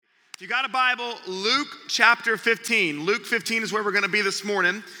If you got a Bible, Luke chapter 15. Luke 15 is where we're going to be this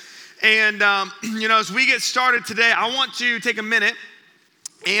morning. And, as we get started today, I want to take a minute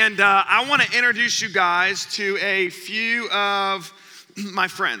and I want to introduce you guys to a few of my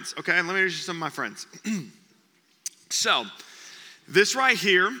friends, okay? Let me introduce you to some of my friends. So, this right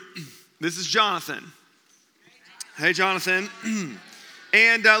here, this is Jonathan. Hey, Jonathan.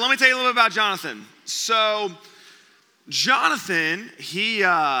 And let me tell you a little bit about Jonathan. So, Jonathan, he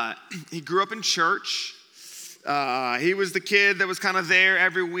grew up in church. He was the kid that was kind of there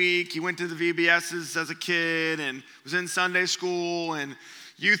every week. He went to the VBSs as a kid and was in Sunday school and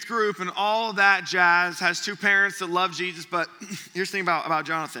youth group and all of that jazz. Has two parents that love Jesus. But here's the thing about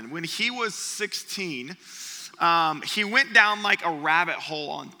Jonathan. When he was 16, he went down like a rabbit hole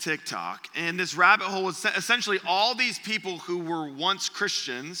on TikTok. And this rabbit hole was essentially all these people who were once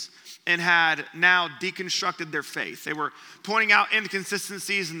Christians and had now deconstructed their faith. They were pointing out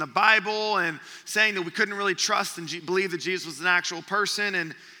inconsistencies in the Bible and saying that we couldn't really trust and believe that Jesus was an actual person.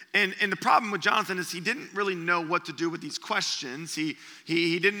 And the problem with Jonathan is he didn't really know what to do with these questions. He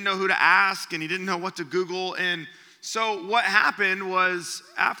didn't know who to ask and he didn't know what to Google. And so what happened was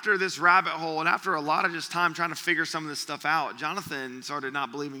after this rabbit hole and after a lot of just time trying to figure some of this stuff out, Jonathan started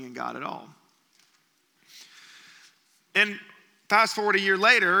not believing in God at all. And fast forward a year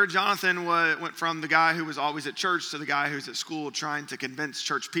later, Jonathan went from the guy who was always at church to the guy who's at school trying to convince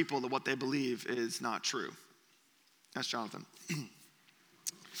church people that what they believe is not true. That's Jonathan.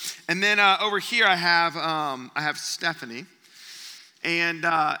 And then over here I have Stephanie. And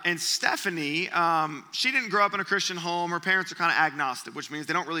Stephanie, she didn't grow up in a Christian home. Her parents are kind of agnostic, which means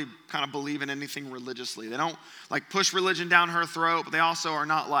they don't really kind of believe in anything religiously. They don't like push religion down her throat, but they also are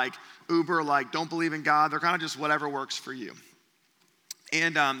not like uber, like don't believe in God. They're kind of just whatever works for you.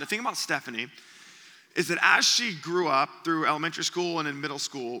 And the thing about Stephanie is that as she grew up through elementary school and in middle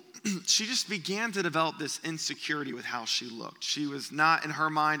school, she just began to develop this insecurity with how she looked. She was not, in her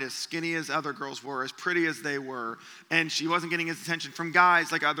mind, as skinny as other girls were, as pretty as they were, and she wasn't getting as attention from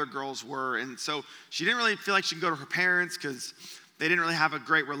guys like other girls were. And so she didn't really feel like she could go to her parents because they didn't really have a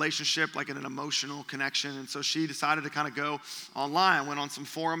great relationship, like an emotional connection. And so she decided to kind of go online, went on some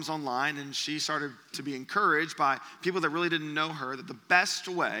forums online, and she started to be encouraged by people that really didn't know her that the best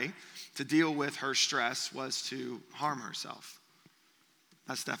way to deal with her stress was to harm herself.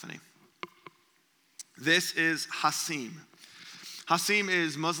 That's Stephanie. This is Hasim. Hasim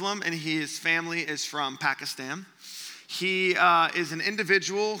is Muslim and his family is from Pakistan. He is an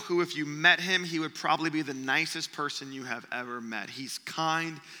individual who, if you met him, he would probably be the nicest person you have ever met. He's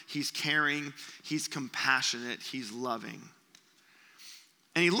kind, he's caring, he's compassionate, he's loving.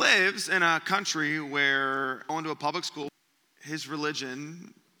 And he lives in a country where going to a public school, his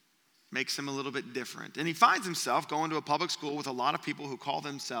religion makes him a little bit different. And he finds himself going to a public school with a lot of people who call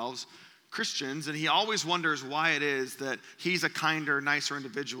themselves Christians, and he always wonders why it is that he's a kinder, nicer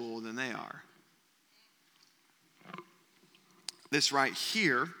individual than they are. This right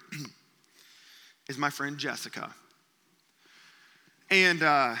here is my friend Jessica. And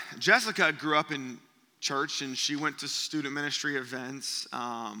Jessica grew up in church and she went to student ministry events,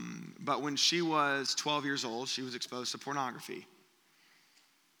 but when she was 12 years old, she was exposed to pornography.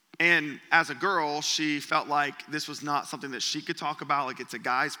 And as a girl, she felt like this was not something that she could talk about. Like it's a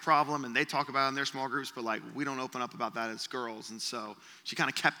guy's problem and they talk about it in their small groups, but like we don't open up about that as girls. And so she kind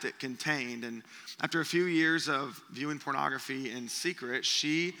of kept it contained. And after a few years of viewing pornography in secret,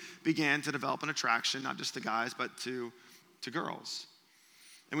 she began to develop an attraction, not just to guys, but to girls.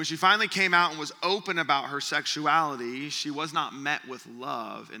 And when she finally came out and was open about her sexuality, she was not met with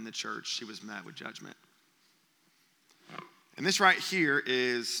love in the church. She was met with judgment. And this right here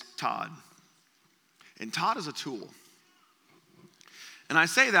is Todd. And Todd is a tool. And I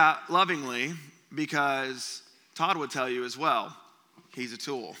say that lovingly because Todd would tell you as well, he's a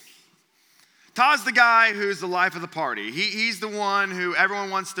tool. Todd's the guy who's the life of the party. He's the one who everyone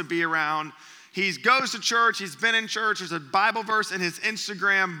wants to be around. He goes to church, he's been in church, there's a Bible verse in his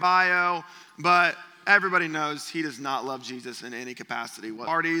Instagram bio, but everybody knows he does not love Jesus in any capacity.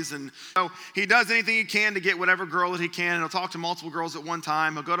 Parties, and so he does anything he can to get whatever girl that he can. And he'll talk to multiple girls at one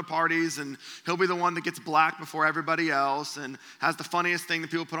time. He'll go to parties, and he'll be the one that gets blacked before everybody else and has the funniest thing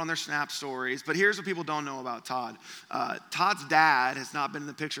that people put on their Snap stories. But here's what people don't know about Todd. Todd's dad has not been in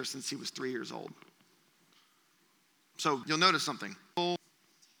the picture since he was 3 years old. So you'll notice something.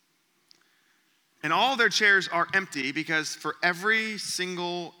 And all their chairs are empty because for every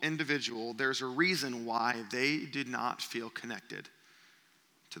single individual, there's a reason why they did not feel connected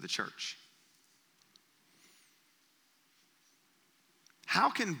to the church. How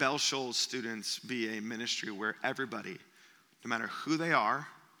can Bell Shoals students be a ministry where everybody, no matter who they are,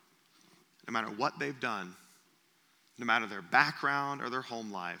 no matter what they've done, no matter their background or their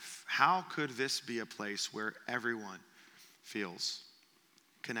home life, how could this be a place where everyone feels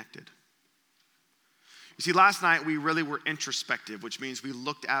connected? You see, last night we really were introspective, which means we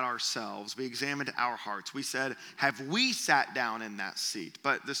looked at ourselves, we examined our hearts. We said, have we sat down in that seat?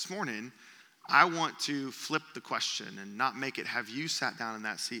 But this morning, I want to flip the question and not make it, have you sat down in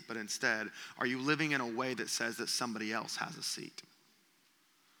that seat, but instead, are you living in a way that says that somebody else has a seat?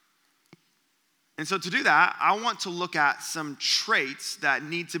 And so to do that, I want to look at some traits that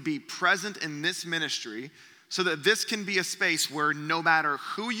need to be present in this ministry so that this can be a space where no matter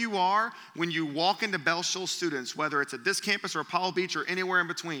who you are, when you walk into Bell Shoals students, whether it's at this campus or Apollo Beach or anywhere in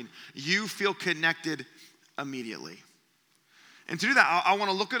between, you feel connected immediately. And to do that, I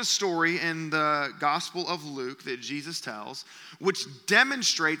want to look at a story in the Gospel of Luke that Jesus tells, which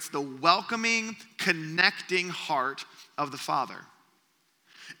demonstrates the welcoming, connecting heart of the Father.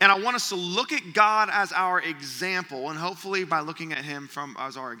 And I want us to look at God as our example, and hopefully by looking at him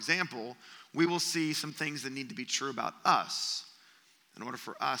as our example, we will see some things that need to be true about us in order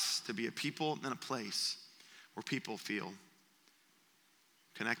for us to be a people and a place where people feel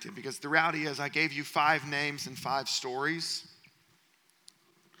connected. Because the reality is, I gave you 5 names and 5 stories,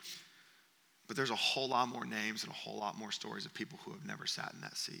 but there's a whole lot more names and a whole lot more stories of people who have never sat in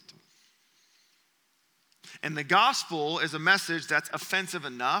that seat. And the gospel is a message that's offensive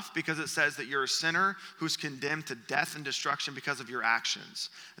enough because it says that you're a sinner who's condemned to death and destruction because of your actions.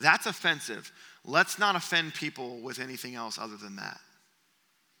 That's offensive. Let's not offend people with anything else other than that.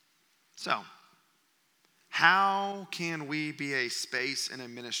 So, how can we be a space and a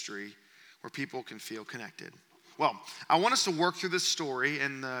ministry where people can feel connected? Well, I want us to work through this story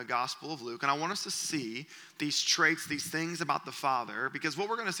in the Gospel of Luke, and I want us to see these traits, these things about the Father, because what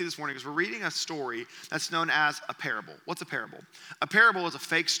we're going to see this morning is we're reading a story that's known as a parable. What's a parable? A parable is a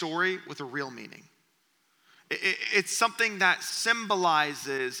fake story with a real meaning. It's something that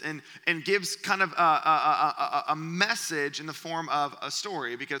symbolizes and gives kind of a message in the form of a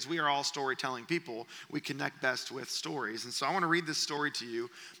story, because we are all storytelling people. We connect best with stories. And so I want to read this story to you,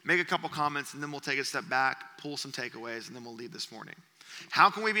 make a couple comments, and then we'll take a step back, pull some takeaways, and then we'll leave this morning. How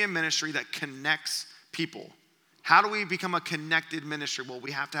can we be a ministry that connects people? How do we become a connected ministry? Well,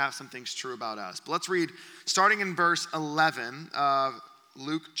 we have to have some things true about us. But let's read, starting in verse 11 of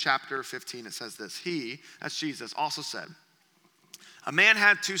Luke chapter 15, it says this. He, that's Jesus, also said, a man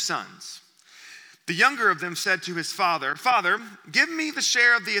had 2 sons. The younger of them said to his father, Father, give me the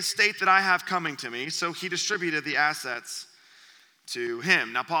share of the estate that I have coming to me. So he distributed the assets to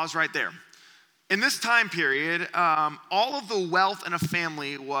him. Now pause right there. In this time period, all of the wealth in a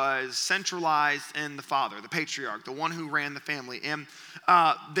family was centralized in the father, the patriarch, the one who ran the family. And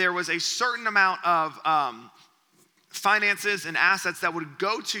there was a certain amount of finances and assets that would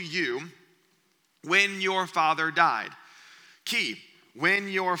go to you when your father died. Key, when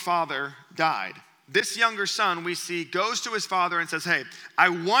your father died. This younger son we see goes to his father and says, hey, I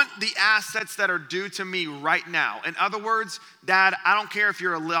want the assets that are due to me right now. In other words, Dad, I don't care if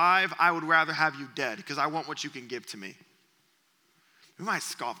you're alive, I would rather have you dead because I want what you can give to me. We might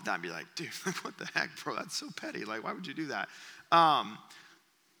scoff at that and be like, dude, what the heck, bro? That's so petty. Like, why would you do that?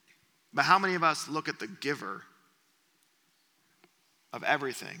 But how many of us look at the giver of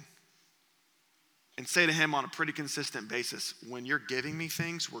everything and say to him on a pretty consistent basis, when you're giving me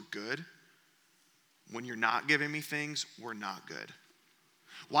things, we're good. When you're not giving me things, we're not good.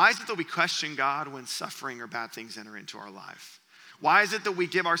 Why is it that we question God when suffering or bad things enter into our life? Why is it that we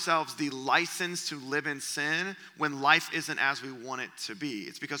give ourselves the license to live in sin when life isn't as we want it to be?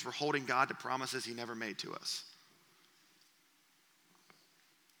 It's because we're holding God to promises he never made to us.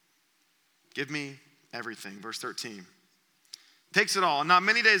 Give me everything. Verse 13. Takes it all. And not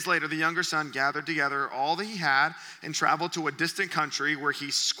many days later, the younger son gathered together all that he had and traveled to a distant country where he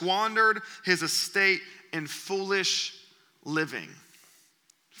squandered his estate in foolish living.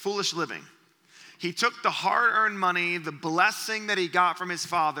 Foolish living. He took the hard-earned money, the blessing that he got from his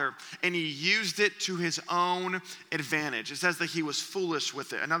father, and he used it to his own advantage. It says that he was foolish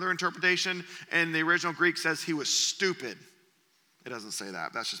with it. Another interpretation in the original Greek says he was stupid. It doesn't say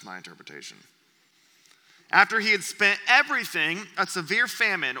that. That's just my interpretation. After he had spent everything, a severe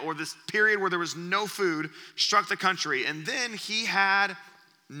famine, or this period where there was no food, struck the country, and then he had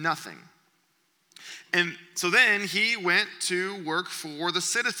nothing. And so then he went to work for the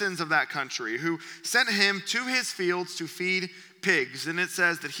citizens of that country, who sent him to his fields to feed pigs. And it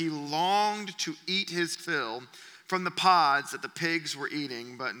says that he longed to eat his fill from the pods that the pigs were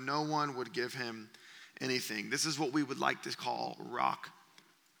eating, but no one would give him anything. This is what we would like to call rock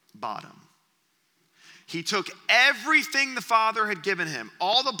bottom. He took everything the Father had given him,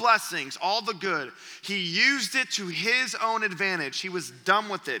 all the blessings, all the good. He used it to his own advantage. He was dumb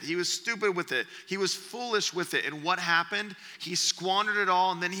with it. He was stupid with it. He was foolish with it. And what happened? He squandered it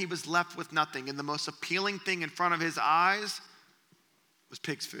all, and then he was left with nothing. And the most appealing thing in front of his eyes was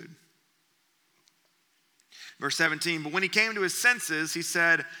pig's food. Verse 17, but when he came to his senses, he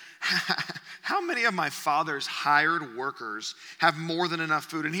said, how many of my father's hired workers have more than enough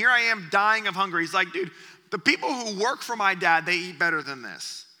food? And here I am dying of hunger. He's like, dude, the people who work for my dad, they eat better than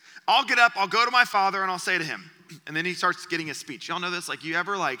this. I'll get up, I'll go to my father, and I'll say to him. And then he starts getting a speech. Y'all know this? Like, you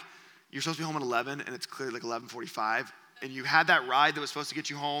ever, like, you're supposed to be home at 11, and it's clearly like 11:45, and you had that ride that was supposed to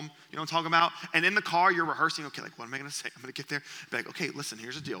get you home, you know what I'm talking about? And in the car, you're rehearsing, okay, like, what am I gonna say? I'm gonna get there, be like, okay, listen,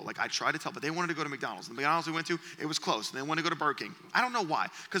 here's the deal. Like, I tried to tell, but they wanted to go to McDonald's. And the McDonald's we went to, it was close. And they wanted to go to Burger King. I don't know why,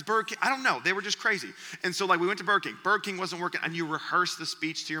 because Burger King, I don't know, they were just crazy. And so, like, we went to Burger King. Burger King wasn't working, and you rehearsed the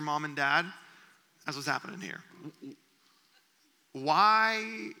speech to your mom and dad. That's what's happening here.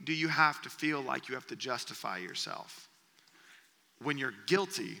 Why do you have to feel like you have to justify yourself when you're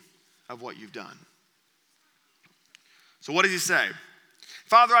guilty of what you've done? So what does he say?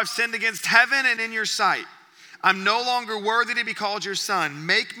 Father, I've sinned against heaven and in your sight. I'm no longer worthy to be called your son.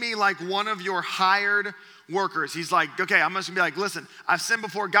 Make me like one of your hired workers. He's like, okay, I'm just gonna be like, listen, I've sinned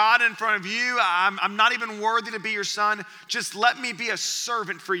before God in front of you. I'm not even worthy to be your son. Just let me be a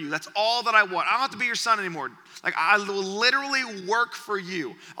servant for you. That's all that I want. I don't have to be your son anymore. Like, I will literally work for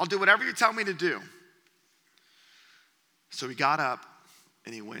you. I'll do whatever you tell me to do. So he got up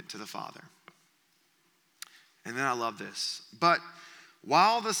and he went to the father. And then I love this. But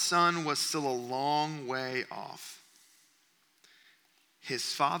while the son was still a long way off, his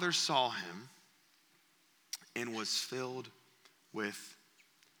father saw him and was filled with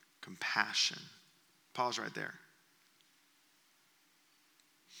compassion. Pause right there.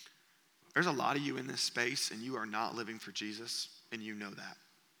 There's a lot of you in this space, and you are not living for Jesus, and you know that.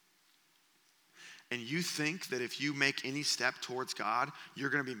 And you think that if you make any step towards God, you're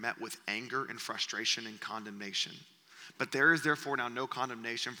going to be met with anger and frustration and condemnation. But there is therefore now no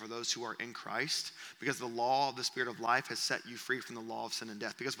condemnation for those who are in Christ, because the law of the Spirit of life has set you free from the law of sin and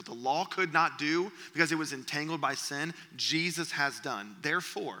death. Because what the law could not do, because it was entangled by sin, Jesus has done.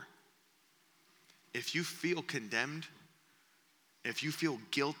 Therefore, if you feel condemned, if you feel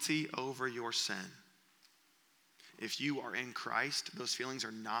guilty over your sin, if you are in Christ, those feelings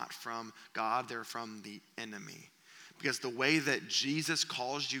are not from God, they're from the enemy. Because the way that Jesus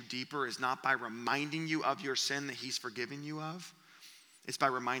calls you deeper is not by reminding you of your sin that he's forgiven you of. It's by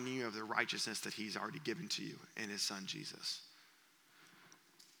reminding you of the righteousness that he's already given to you in his son Jesus.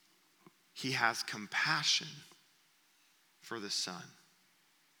 He has compassion for the son.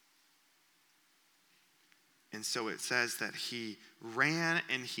 And so it says that he ran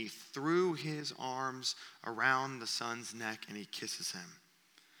and he threw his arms around the son's neck and he kisses him.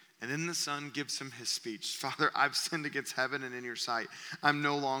 And then the son gives him his speech. Father, I've sinned against heaven and in your sight. I'm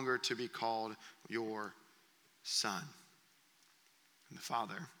no longer to be called your son. And the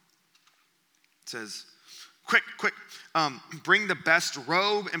father says, quick, bring the best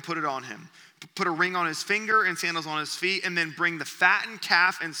robe and put it on him. Put a ring on his finger and sandals on his feet, and then bring the fattened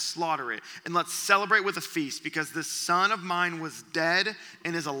calf and slaughter it. And let's celebrate with a feast, because this son of mine was dead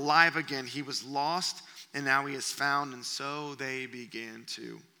and is alive again. He was lost and now he is found. And so they began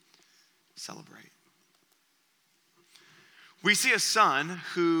to celebrate. We see a son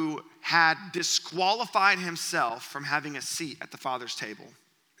who had disqualified himself from having a seat at the father's table.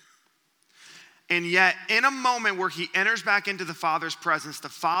 And yet, in a moment where he enters back into the Father's presence, the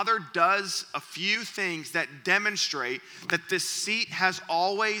Father does a few things that demonstrate that this seat has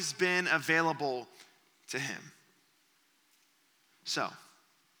always been available to him. So,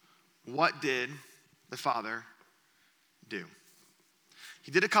 what did the Father do?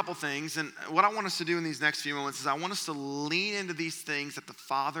 He did a couple things, and what I want us to do in these next few moments is I want us to lean into these things that the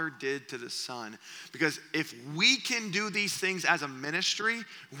Father did to the Son. Because if we can do these things as a ministry,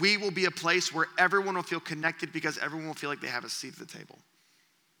 we will be a place where everyone will feel connected, because everyone will feel like they have a seat at the table.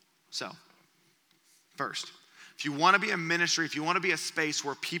 So, first, if you want to be a ministry, if you want to be a space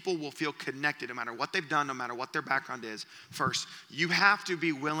where people will feel connected no matter what they've done, no matter what their background is, first, you have to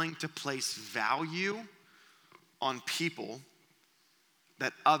be willing to place value on people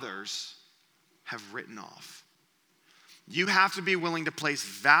that others have written off. You have to be willing to place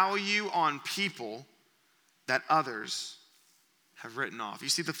value on people that others have written off. You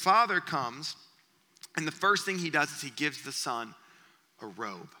see, the Father comes, and the first thing he does is he gives the Son a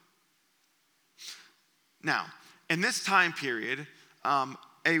robe. Now, in this time period,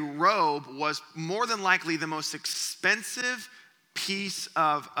 a robe was more than likely the most expensive piece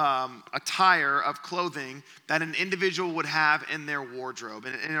of attire, of clothing that an individual would have in their wardrobe.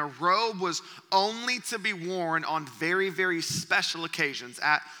 And a robe was only to be worn on very, very special occasions,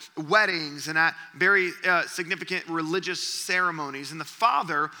 at weddings and at very significant religious ceremonies. And the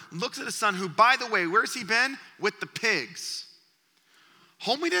father looks at his son, who, by the way, where's he been? With the pigs.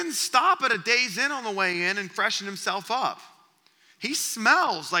 Homie didn't stop at a Days Inn on the way in and freshen himself up. He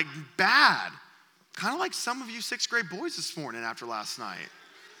smells like bad. Kind of like some of you sixth grade boys this morning after last night.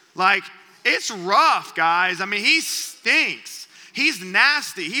 Like, it's rough, guys. I mean, he stinks. He's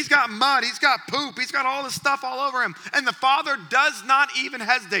nasty. He's got mud. He's got poop. He's got all this stuff all over him. And the father does not even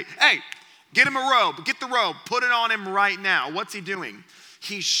hesitate. Hey, get him a robe. Get the robe. Put it on him right now. What's he doing?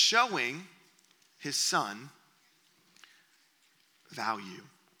 He's showing his son value.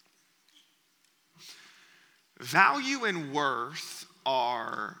 Value and worth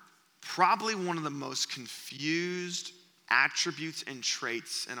are probably one of the most confused attributes and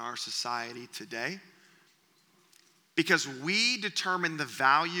traits in our society today, because we determine the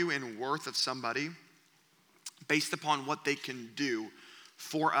value and worth of somebody based upon what they can do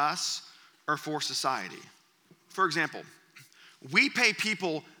for us or for society. For example, we pay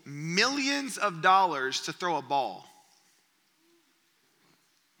people millions of dollars to throw a ball.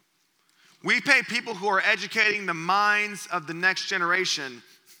 We pay people who are educating the minds of the next generation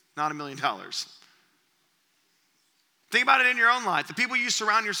not $1 million. Think about it in your own life. The people you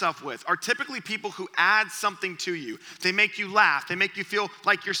surround yourself with are typically people who add something to you. They make you laugh. They make you feel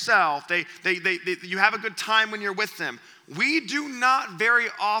like yourself. You have a good time when you're with them. We do not very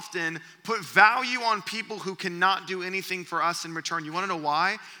often put value on people who cannot do anything for us in return. You want to know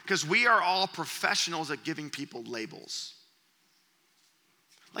why? Because we are all professionals at giving people labels.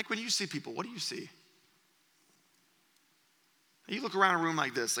 Like when you see people, what do you see? You look around a room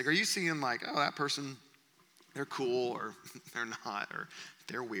like this, like, are you seeing like, oh, that person, they're cool, or they're not, or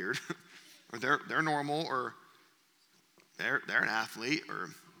they're weird, or they're normal, or they're an athlete, or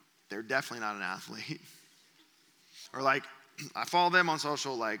they're definitely not an athlete. Or like, I follow them on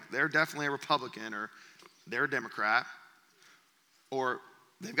social, like, they're definitely a Republican, or they're a Democrat, or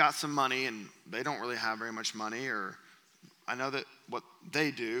they've got some money and they don't really have very much money, or I know that what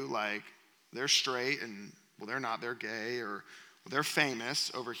they do, like, they're straight and, well, they're not, they're gay, or well, they're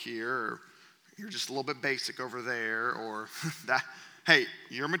famous over here, or you're just a little bit basic over there, or that, hey,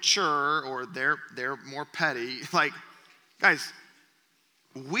 you're mature, or they're more petty. Like, guys,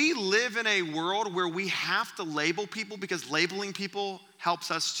 we live in a world where we have to label people because labeling people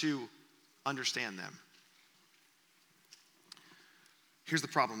helps us to understand them. Here's the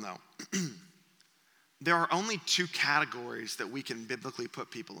problem, though. There are only two categories that we can biblically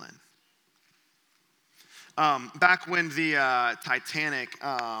put people in. Back when the Titanic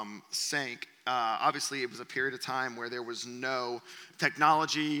sank, obviously it was a period of time where there was no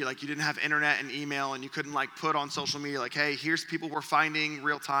technology, like you didn't have internet and email, and you couldn't like put on social media like, hey, here's people we're finding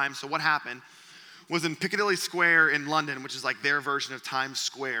real time. So what happened was in Piccadilly Square in London, which is like their version of Times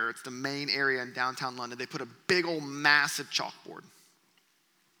Square. It's the main area in downtown London. They put a big old massive chalkboard.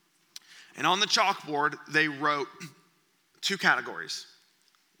 And on the chalkboard, they wrote two categories: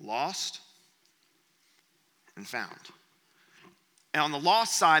 lost and found. And on the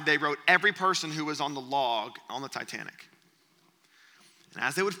lost side, they wrote every person who was on the log on the Titanic. And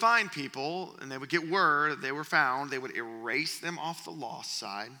as they would find people and they would get word that they were found, they would erase them off the lost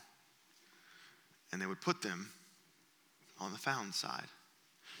side and they would put them on the found side.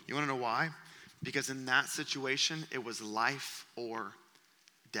 You want to know why? Because in that situation, it was life or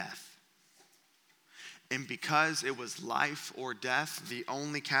death. And because it was life or death, the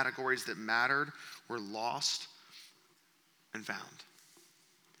only categories that mattered were lost and found.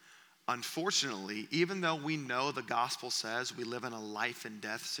 Unfortunately, even though we know the gospel says we live in a life and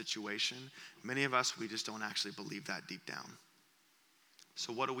death situation, many of us, we just don't actually believe that deep down.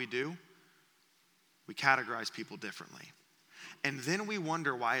 So what do? We categorize people differently. And then we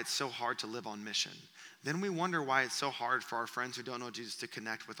wonder why it's so hard to live on mission. Then we wonder why it's so hard for our friends who don't know Jesus to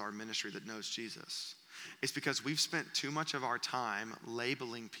connect with our ministry that knows Jesus. It's because we've spent too much of our time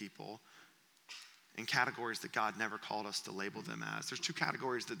labeling people in categories that God never called us to label them as. There's two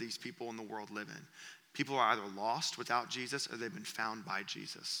categories that these people in the world live in. People are either lost without Jesus or they've been found by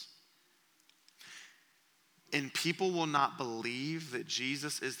Jesus. And people will not believe that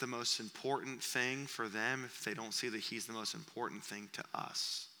Jesus is the most important thing for them if they don't see that he's the most important thing to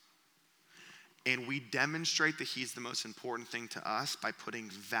us. And we demonstrate that he's the most important thing to us by putting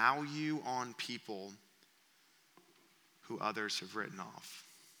value on people who others have written off.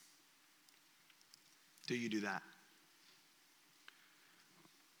 Do you do that?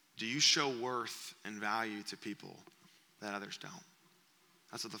 Do you show worth and value to people that others don't.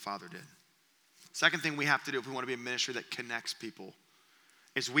 That's what the Father did. Second thing we have to do if we want to be a ministry that connects people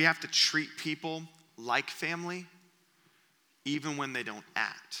is we have to treat people like family even when they don't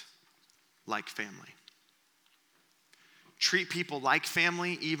act like family. Treat people like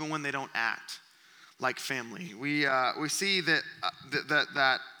family even when they don't act like family. We see that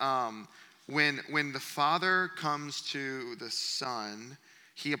when the Father comes to the Son,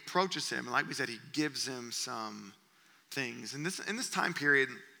 he approaches him, and like we said, he gives him some things. And in this time period,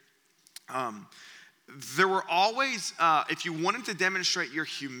 there were always, if you wanted to demonstrate your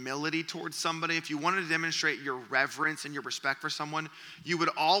humility towards somebody, if you wanted to demonstrate your reverence and your respect for someone, you would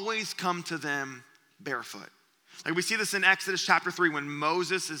always come to them barefoot. Like we see this in Exodus chapter 3 when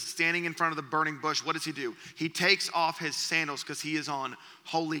Moses is standing in front of the burning bush. What does he do? He takes off his sandals because he is on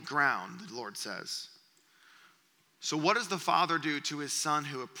holy ground, the Lord says. So what does the Father do to his Son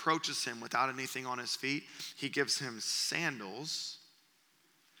who approaches him without anything on his feet? He gives him sandals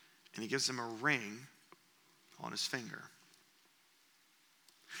and he gives him a ring on his finger.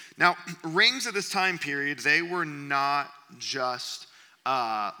 Now, rings at this time period, they were not just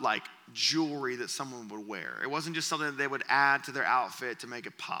like jewelry that someone would wear. It wasn't just something that they would add to their outfit to make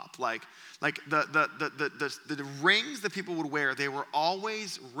it pop. Like the rings that people would wear, they were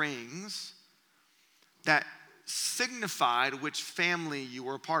always rings that signified which family you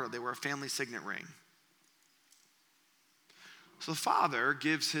were a part of. They were a family signet ring. So the Father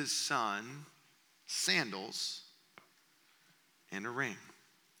gives his Son sandals and a ring.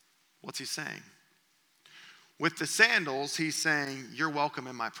 What's he saying? With the sandals, he's saying, you're welcome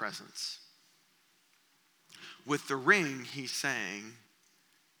in my presence. With the ring, he's saying,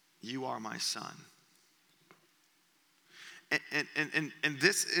 you are my son. And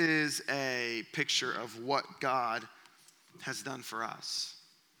this is a picture of what God has done for us.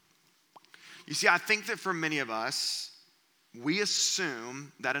 You see, I think that for many of us, we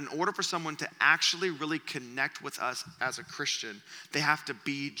assume that in order for someone to actually really connect with us as a Christian, they have to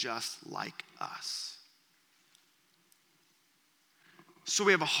be just like us. So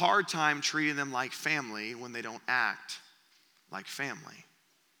we have a hard time treating them like family when they don't act like family.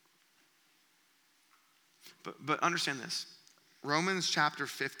 But understand this. Romans chapter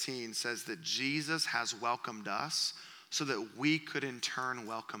 15 says that Jesus has welcomed us so that we could in turn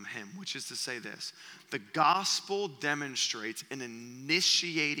welcome him, which is to say this. The gospel demonstrates an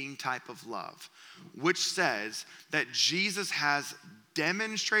initiating type of love, which says that Jesus has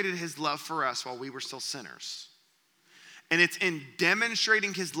demonstrated his love for us while we were still sinners. And it's in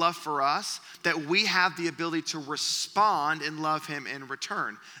demonstrating his love for us that we have the ability to respond and love him in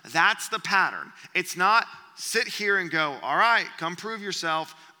return. That's the pattern. It's not sit here and go, all right, come prove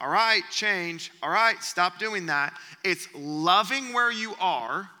yourself. All right, change. All right, stop doing that. It's loving where you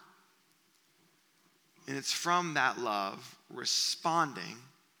are. And it's from that love responding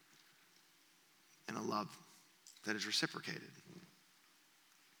in a love that is reciprocated.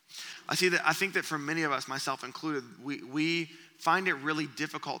 I think that for many of us, myself included, we find it really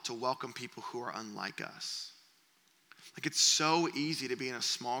difficult to welcome people who are unlike us. Like it's so easy to be in a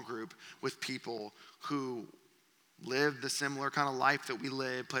small group with people who live the similar kind of life that we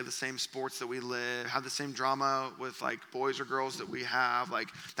live, play the same sports that we live, have the same drama with like boys or girls that we have. Like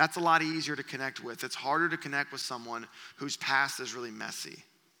that's a lot easier to connect with. It's harder to connect with someone whose past is really messy.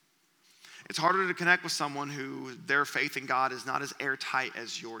 It's harder to connect with someone who their faith in God is not as airtight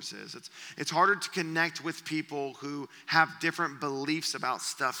as yours is. It's harder to connect with people who have different beliefs about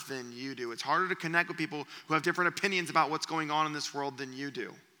stuff than you do. It's harder to connect with people who have different opinions about what's going on in this world than you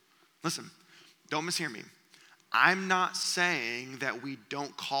do. Listen, don't mishear me. I'm not saying that we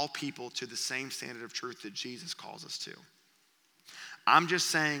don't call people to the same standard of truth that Jesus calls us to. I'm just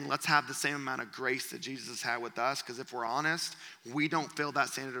saying let's have the same amount of grace that Jesus has had with us, because if we're honest, we don't feel that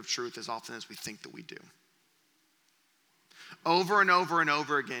standard of truth as often as we think that we do. Over and over and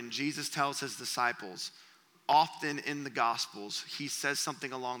over again, Jesus tells his disciples, often in the Gospels, he says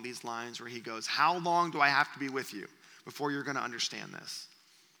something along these lines where he goes, how long do I have to be with you before you're going to understand this?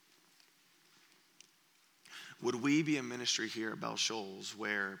 Would we be a ministry here at Bell Shoals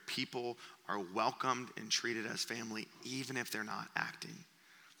where people are welcomed and treated as family even if they're not acting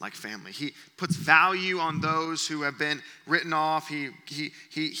like family? He puts value on those who have been written off. He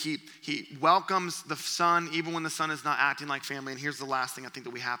welcomes the Son even when the Son is not acting like family. And here's the last thing I think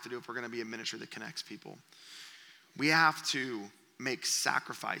that we have to do if we're going to be a ministry that connects people. We have to make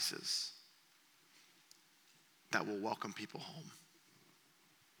sacrifices that will welcome people home.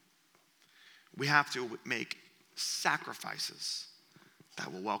 We have to make sacrifices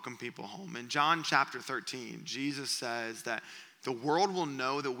that will welcome people home. In John chapter 13, Jesus says that The world will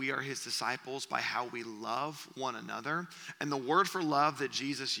know that we are his disciples by how we love one another. And the word for love that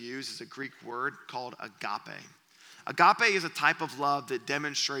Jesus used is a Greek word called agape. Agape is a type of love that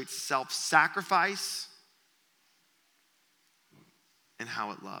demonstrates self-sacrifice and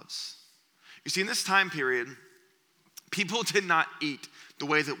how it loves. You see, in this time period, people did not eat the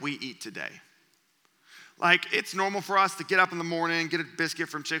way that we eat today. Like, it's normal for us to get up in the morning, get a biscuit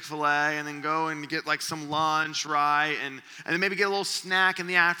from Chick-fil-A, and then go and get like some lunch, right? And then maybe get a little snack in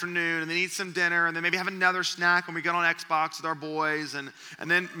the afternoon, and then eat some dinner, and then maybe have another snack when we get on Xbox with our boys, and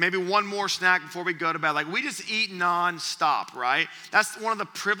then maybe one more snack before we go to bed. Like, we just eat nonstop, right? That's one of the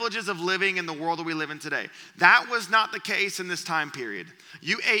privileges of living in the world that we live in today. That was not the case in this time period.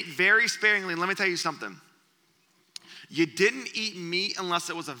 You ate very sparingly, and let me tell you something. You didn't eat meat unless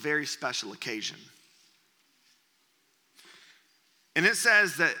it was a very special occasion. And it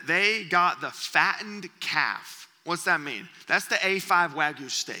says that they got the fattened calf. What's that mean? That's the A5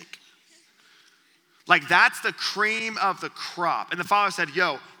 Wagyu steak. Like, that's the cream of the crop. And the father said,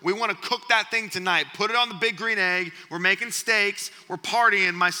 yo, we want to cook that thing tonight. Put it on the big green egg. We're making steaks. We're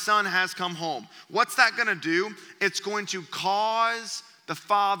partying. My son has come home. What's that going to do? It's going to cause the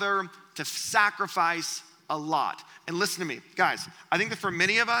father to sacrifice a lot. And listen to me, guys. I think that for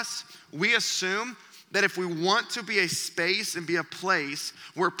many of us, we assume that if we want to be a space and be a place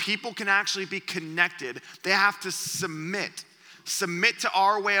where people can actually be connected, they have to submit to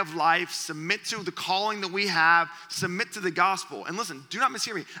our way of life, submit to the calling that we have, submit to the gospel. And listen, do not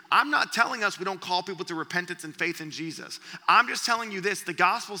mishear me. I'm not telling us we don't call people to repentance and faith in Jesus. I'm just telling you this. The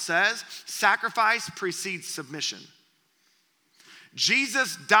gospel says sacrifice precedes submission.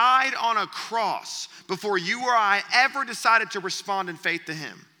 Jesus died on a cross before you or I ever decided to respond in faith to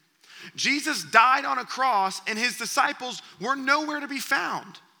him. Jesus died on a cross and his disciples were nowhere to be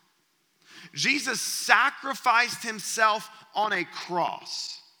found. Jesus sacrificed himself on a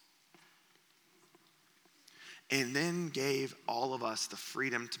cross and then gave all of us the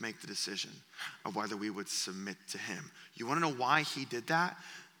freedom to make the decision of whether we would submit to him. You want to know why he did that?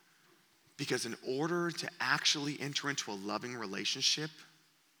 Because in order to actually enter into a loving relationship,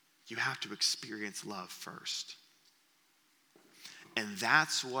 you have to experience love first. And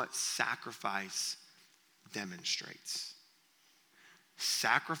that's what sacrifice demonstrates.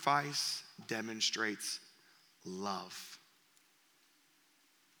 Sacrifice demonstrates love.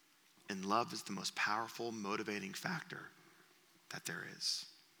 And love is the most powerful motivating factor that there is.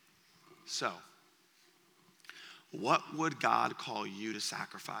 So, what would God call you to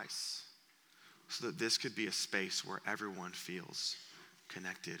sacrifice so that this could be a space where everyone feels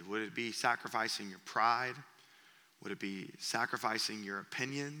connected? Would it be sacrificing your pride? Would it be sacrificing your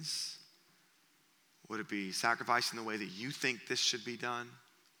opinions? Would it be sacrificing the way that you think this should be done?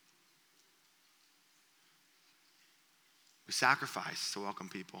 We sacrifice to welcome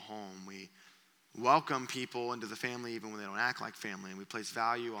people home. We welcome people into the family even when they don't act like family. And we place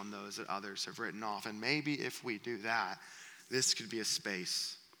value on those that others have written off. And maybe if we do that, this could be a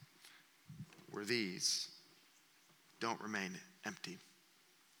space where these don't remain empty.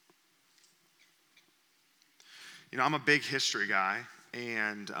 You know, I'm a big history guy,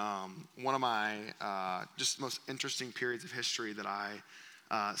 and one of my just most interesting periods of history that I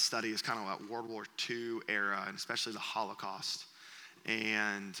study is kind of like World War II era, and especially the Holocaust.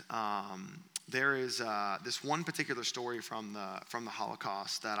 And there is this one particular story from the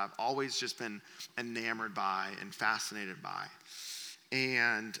Holocaust that I've always just been enamored by and fascinated by.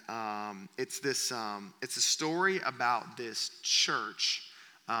 And it's a story about this church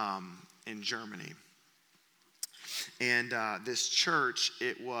in Germany. And this church,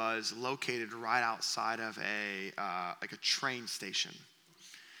 it was located right outside of a train station.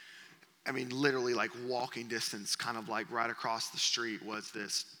 I mean, literally like walking distance, kind of like right across the street was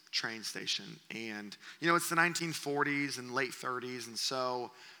this train station. And, you know, it's the 1940s and late 30s. And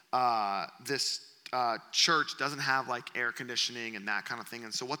so this church doesn't have like air conditioning and that kind of thing.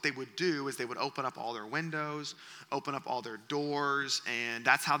 And so what they would do is they would open up all their windows, open up all their doors, and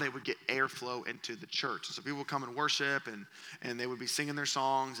that's how they would get airflow into the church. And so people would come and worship, and they would be singing their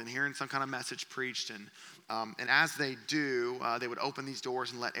songs and hearing some kind of message preached. And as they do, they would open these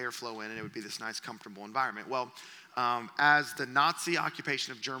doors and let airflow in, and it would be this nice, comfortable environment. Well, as the Nazi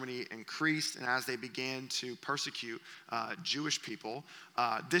occupation of Germany increased and as they began to persecute Jewish people,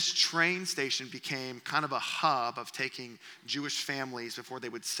 this train station became kind of a hub of taking Jewish families before they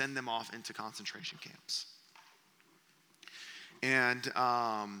would send them off into concentration camps. And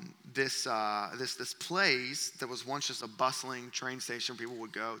this place that was once just a bustling train station people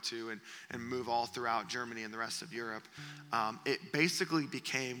would go to and move all throughout Germany and the rest of Europe, it basically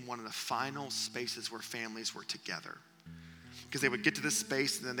became one of the final spaces where families were together. Because they would get to this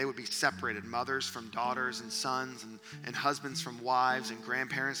space and then they would be separated. Mothers from daughters and sons and husbands from wives and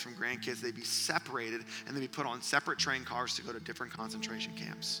grandparents from grandkids. They'd be separated and they'd be put on separate train cars to go to different concentration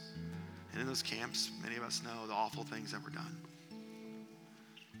camps. And in those camps, many of us know the awful things that were done.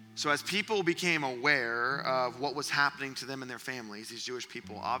 So as people became aware of what was happening to them and their families, these Jewish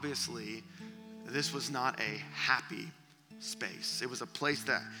people, obviously, this was not a happy space. It was a place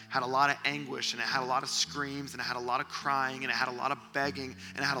that had a lot of anguish, and it had a lot of screams, and it had a lot of crying, and it had a lot of begging,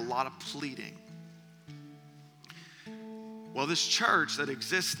 and it had a lot of pleading. Well, this church that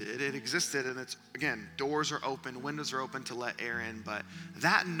existed, and it's, again, doors are open, windows are open to let air in, but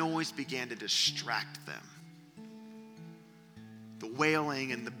that noise began to distract them. The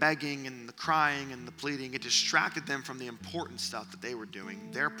wailing and the begging and the crying and the pleading, it distracted them from the important stuff that they were doing.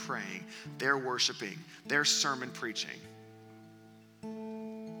 They're praying, they're worshiping, they're sermon preaching.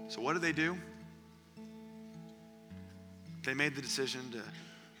 So what do? They made the decision to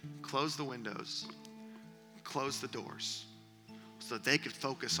close the windows, close the doors, so that they could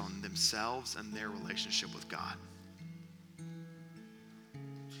focus on themselves and their relationship with God.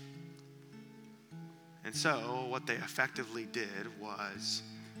 And so what they effectively did was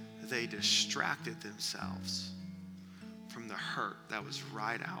they distracted themselves from the hurt that was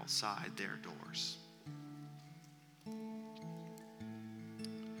right outside their doors.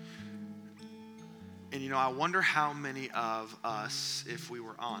 And I wonder how many of us, if we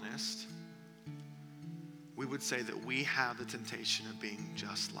were honest, we would say that we have the temptation of being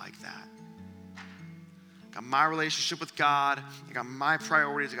just like that. I got my relationship with God. I got my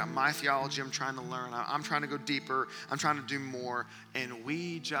priorities. I got my theology I'm trying to learn. I'm trying to go deeper. I'm trying to do more. And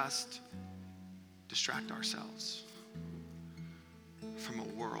we just distract ourselves from a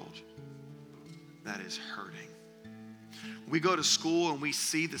world that is hurting. We go to school and we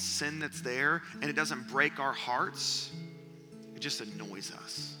see the sin that's there, and it doesn't break our hearts. It just annoys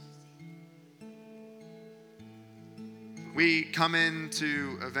us. We come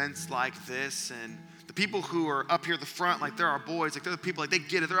into events like this, and the people who are up here at the front, like they're our boys, like they're the people, like they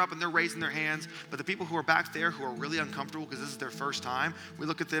get it, they're up and they're raising their hands. But the people who are back there who are really uncomfortable because this is their first time, we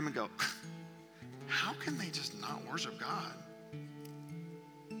look at them and go, how can they just not worship God?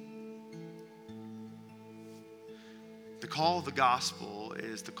 The call of the gospel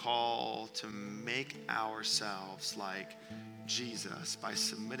is the call to make ourselves like Jesus by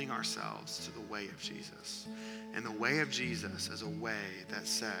submitting ourselves to the way of Jesus. And the way of Jesus is a way that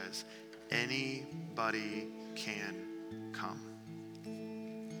says anybody can come.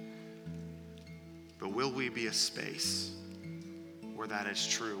 But will we be a space where that is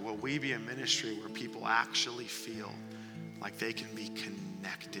true? Will we be a ministry where people actually feel like they can be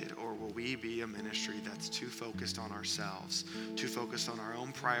connected? Or will we be a ministry that's too focused on ourselves, too focused on our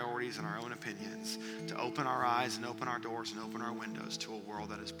own priorities and our own opinions, to open our eyes and open our doors and open our windows to a world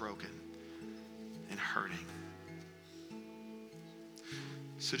that is broken and hurting?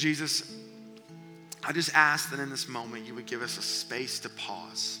 So Jesus, I just ask that in this moment you would give us a space to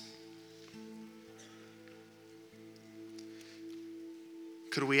pause.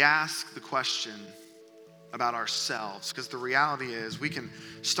 Could we ask the question about ourselves? Because the reality is we can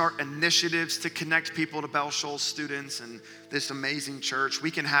start initiatives to connect people to Bell Shoals students and this amazing church.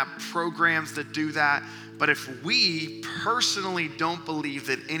 We can have programs that do that. But if we personally don't believe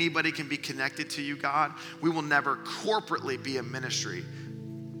that anybody can be connected to you, God, we will never corporately be a ministry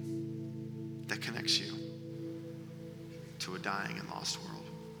that connects you to a dying and lost world.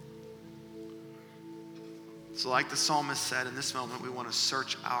 So like the psalmist said, in this moment, we want to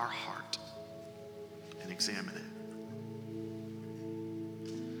search our heart and examine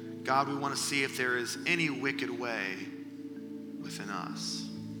it. God, we want to see if there is any wicked way within us.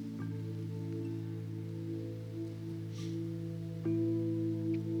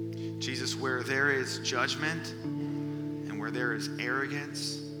 Jesus, where there is judgment and where there is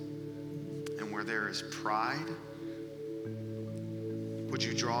arrogance and where there is pride, would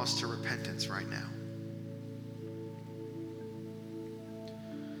you draw us to repentance right now?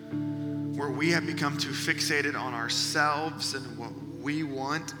 Where we have become too fixated on ourselves and what we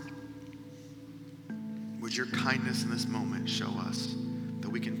want, would your kindness in this moment show us that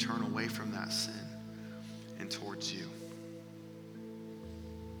we can turn away from that sin and towards you?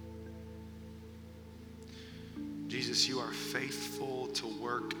 Jesus, you are faithful to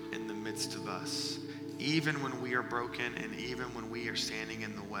work in the midst of us, even when we are broken and even when we are standing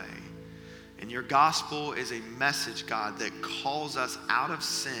in the way. And your gospel is a message, God, that calls us out of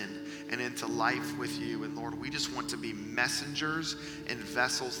sin and into life with you. And Lord, we just want to be messengers and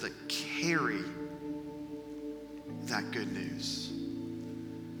vessels that carry that good news.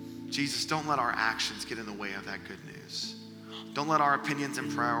 Jesus, don't let our actions get in the way of that good news. Don't let our opinions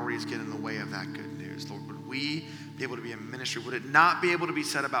and priorities get in the way of that good news. Lord, would we be able to be in ministry? Would it not be able to be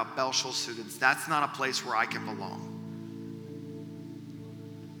said about Bell Shoals students, that's not a place where I can belong?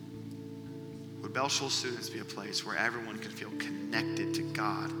 Would Bell Shoals students be a place where everyone can feel connected to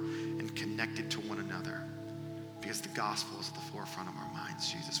God and connected to one another? Because the gospel is at the forefront of our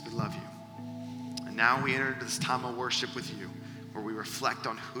minds, Jesus. We love you. And now we enter into this time of worship with you, where we reflect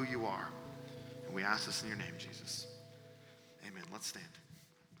on who you are. And we ask this in your name, Jesus. Amen. Let's stand.